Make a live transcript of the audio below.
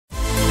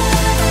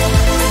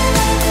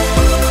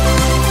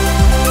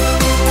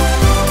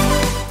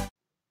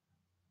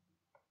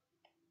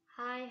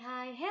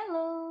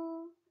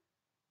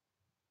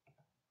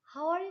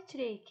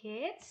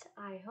kids,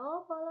 I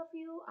hope all of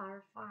you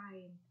are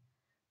fine.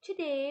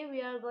 Today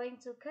we are going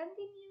to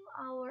continue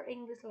our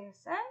English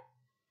lesson,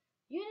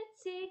 Unit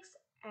 6,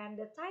 and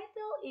the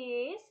title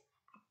is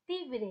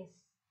Activities.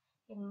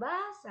 In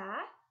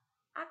bahasa,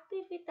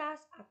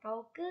 aktivitas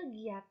atau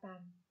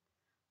kegiatan.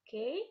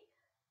 Okay,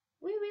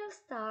 we will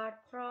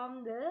start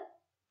from the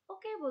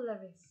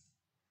vocabularies.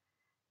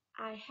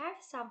 I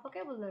have some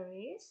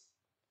vocabularies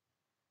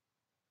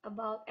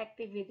about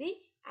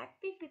activity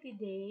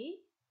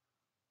day.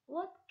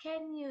 What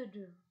can you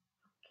do?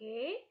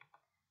 Okay.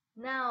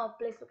 Now,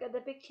 please look at the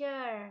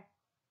picture.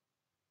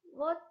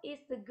 What is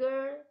the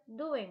girl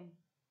doing?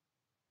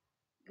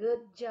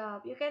 Good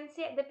job. You can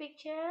see at the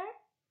picture.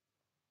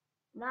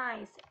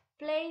 Nice.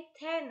 Play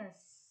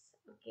tennis.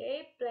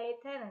 Okay, play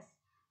tennis.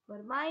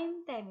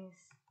 Bermain tenis.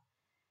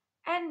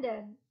 And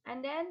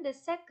then the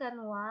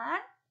second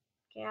one.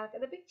 Okay, look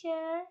at the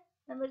picture.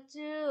 Number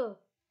 2.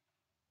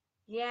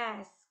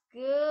 Yes,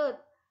 good.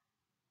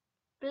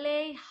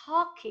 Play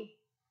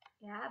hockey.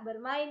 Ya,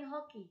 bermain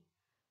hoki.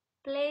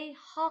 Play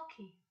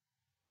hockey.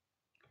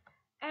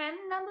 And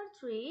number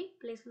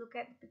 3, please look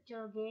at the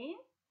picture again.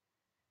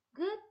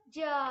 Good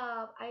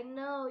job. I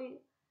know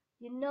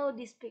you know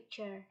this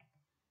picture.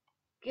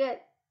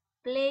 Good.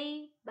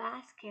 Play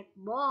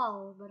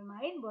basketball.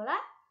 Bermain bola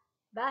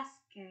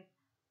basket.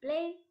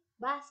 Play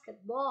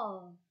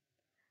basketball.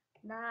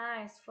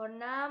 Nice. For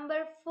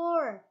number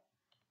 4,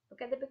 look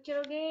at the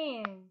picture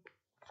again.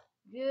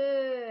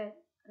 Good.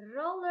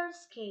 Roller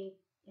skate.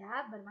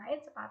 Ya,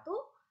 bermain sepatu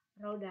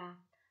roda.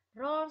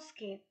 Roller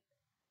skate.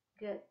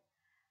 Good.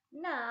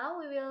 Now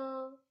we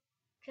will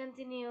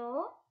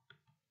continue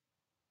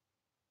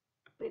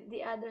with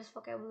the others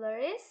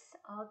vocabularies.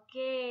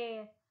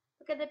 Okay,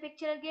 look at the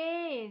picture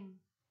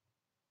again.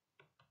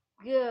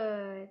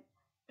 Good.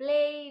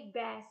 Play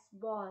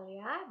baseball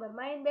ya,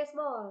 bermain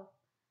baseball.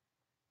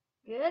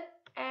 Good.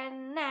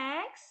 And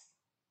next,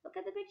 look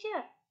at the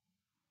picture.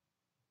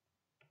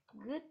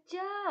 Good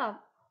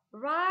job.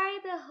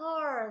 Ride a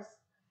horse.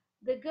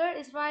 The girl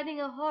is riding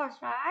a horse,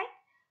 right?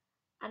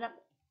 Anak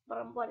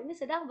perempuan ini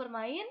sedang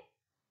bermain.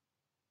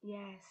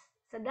 Yes,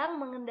 sedang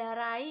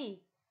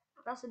mengendarai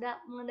atau sedang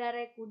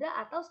mengendarai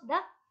kuda atau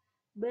sedang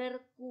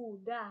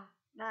berkuda.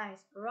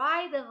 Nice.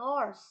 Ride the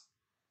horse.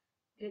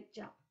 Good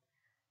job.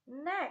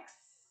 Next.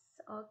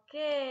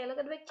 Okay, look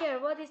at the picture.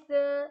 What is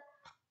the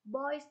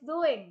boys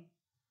doing?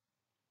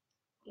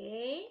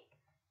 Okay.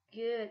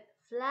 Good.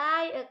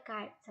 Fly a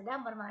kite.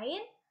 Sedang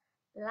bermain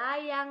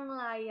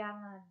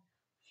layang-layangan.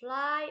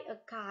 Fly a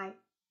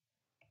kite.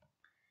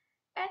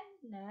 And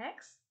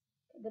next,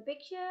 the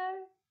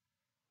picture.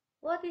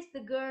 What is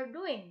the girl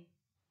doing?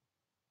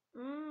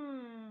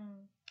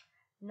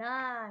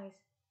 Nice.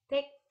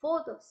 Take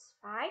photos,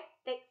 right?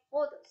 Take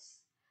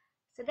photos.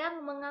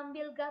 Sedang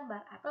mengambil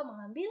gambar atau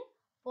mengambil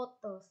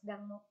foto.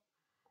 Sedang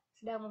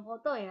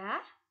memfoto ya.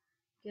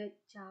 Good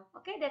job.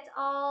 Okay, that's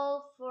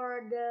all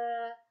for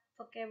the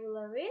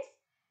vocabularies.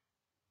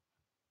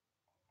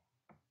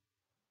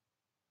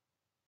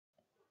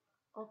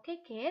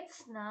 Okay,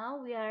 kids. Now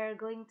we are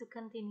going to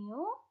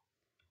continue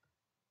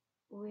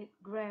with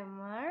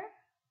grammar.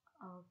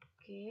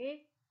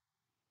 Okay.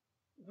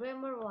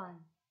 Grammar 1.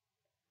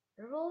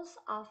 Rules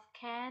of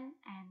can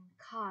and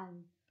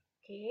can't.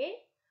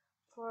 Okay,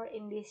 for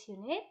in this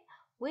unit,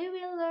 we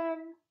will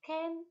learn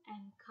can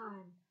and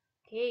can't.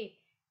 Okay,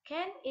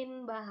 can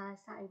in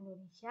bahasa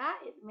Indonesia,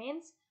 it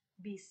means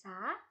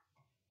bisa.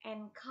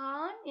 And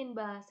can't in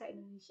bahasa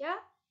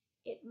Indonesia,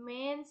 it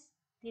means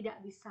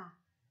tidak bisa.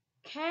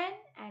 Can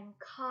and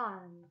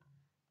can't.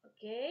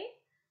 Okay,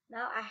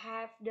 now I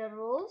have the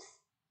rules.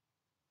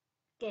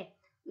 Okay,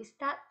 we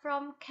start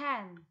from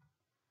can.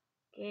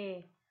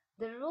 Okay,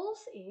 the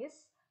rules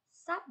is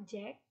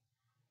subject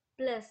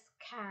plus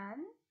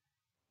can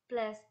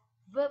plus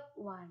verb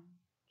 1.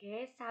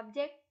 Okay,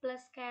 subject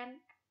plus can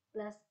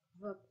plus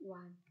verb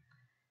 1.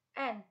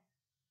 And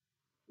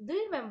do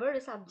you remember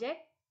the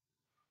subject?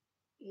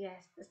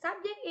 Yes, the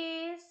subject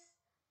is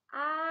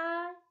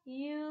are,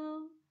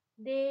 you,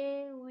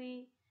 they,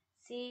 we,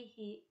 she,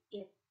 he,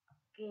 it.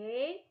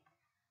 Okay,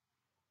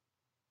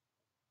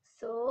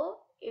 so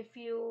if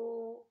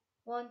you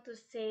want to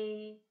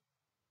say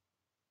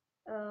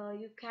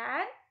you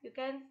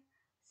can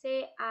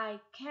say I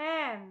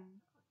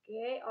can.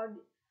 Okay, or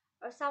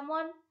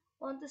someone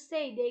want to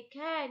say they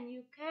can,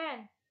 you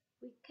can,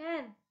 we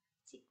can,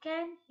 she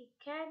can, he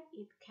can,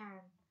 it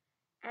can.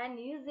 And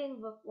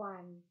using verb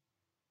 1.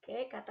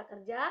 Okay, kata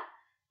kerja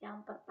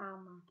yang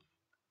pertama.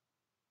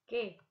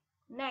 Okay,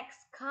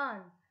 next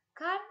can't.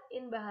 Can't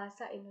in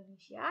bahasa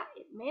Indonesia,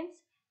 it means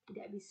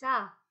tidak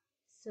bisa.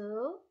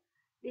 So,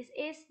 this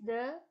is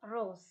the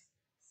rules.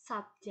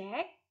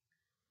 Subject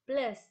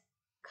plus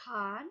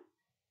can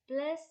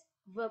plus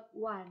verb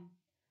 1.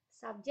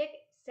 Subject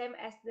same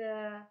as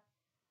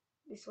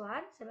this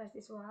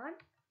one.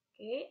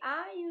 Okay,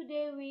 are, you,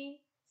 they, we,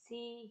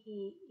 she,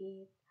 he,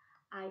 it.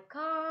 I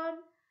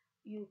can,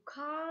 you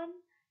can,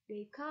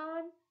 they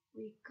can,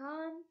 we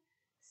can,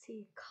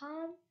 she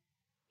can,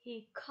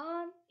 he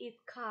can, it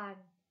can.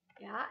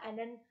 Yeah,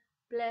 and then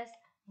plus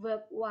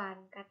verb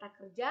one, kata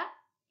kerja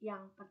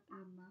yang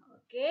pertama.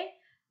 Okay,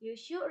 you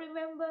should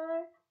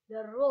remember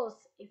the rules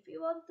if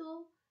you want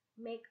to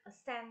make a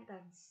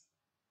sentence.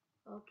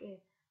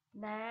 Okay,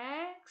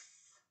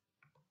 next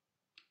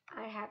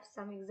I have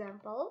some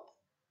examples.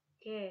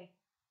 Okay,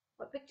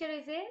 what picture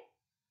is it?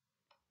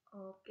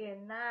 Okay,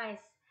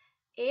 nice.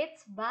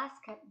 It's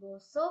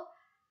basketball. So,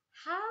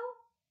 how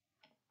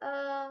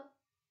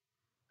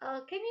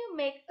can you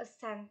make a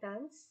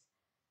sentence?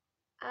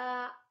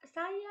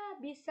 Saya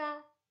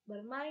bisa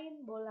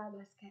bermain bola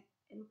basket.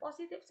 In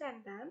positive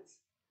sentence,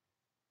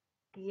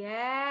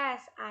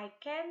 yes, I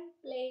can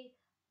play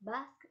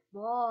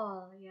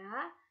basketball.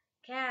 Ya,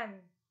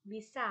 can,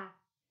 bisa.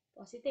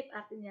 Positif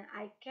artinya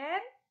I can,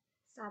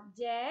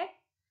 subject,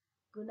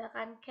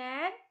 gunakan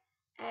can,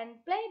 and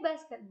play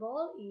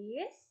basketball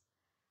is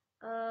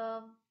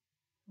um,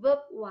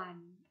 verb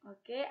one.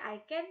 Okay,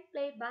 I can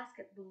play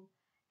basketball.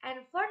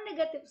 And for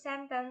negative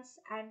sentence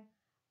and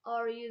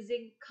or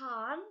using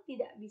can't,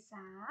 tidak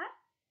bisa.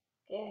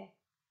 Okay,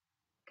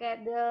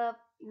 get the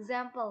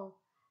example.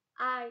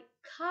 I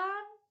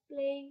can't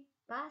play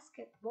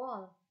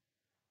basketball.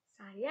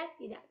 Saya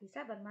tidak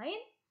bisa bermain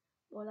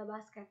bola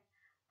basket.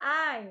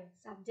 I,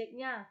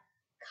 subjeknya,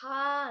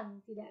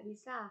 can't, tidak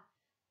bisa.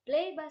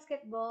 Play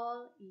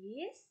basketball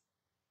is,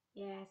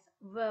 yes,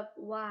 verb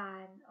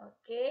one.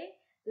 Okay,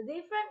 the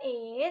difference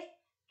is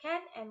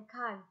can and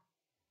can't.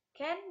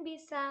 Can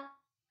bisa,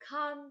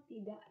 can't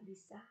tidak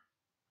bisa.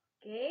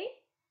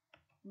 Okay,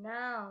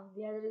 now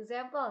the other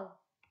example.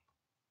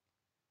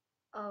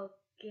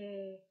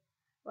 Okay,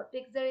 what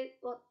picture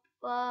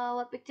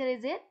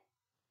is it?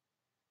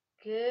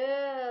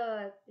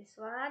 Good. This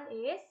one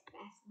is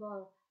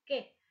baseball.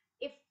 Okay,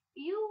 if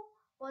you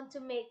want to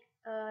make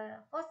a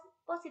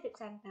positive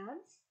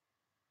sentence,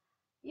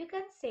 you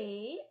can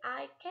say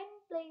I can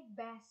play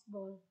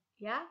baseball.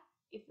 Yeah,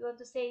 if you want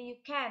to say you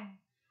can,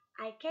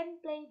 I can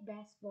play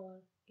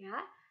baseball.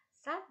 Yeah,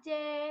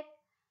 subject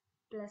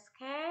plus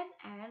can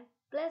and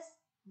plus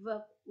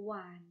verb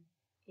one.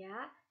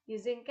 Ya,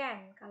 using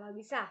can kalau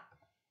bisa.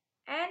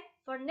 And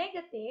for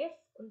negative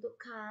untuk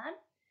can,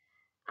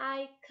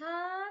 I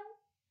can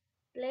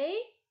play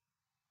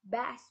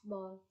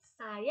baseball.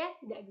 Saya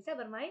tidak bisa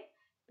bermain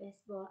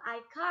baseball.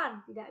 I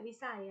can tidak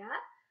bisa ya.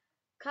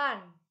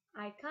 Can.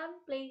 I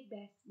can play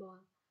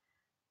baseball.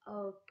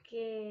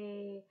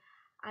 Okay.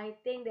 I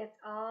think that's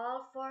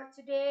all for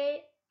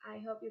today.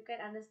 I hope you can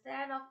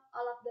understand of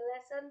all of the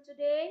lesson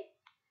today.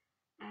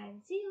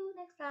 And see you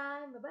next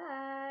time.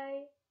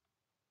 Bye-bye.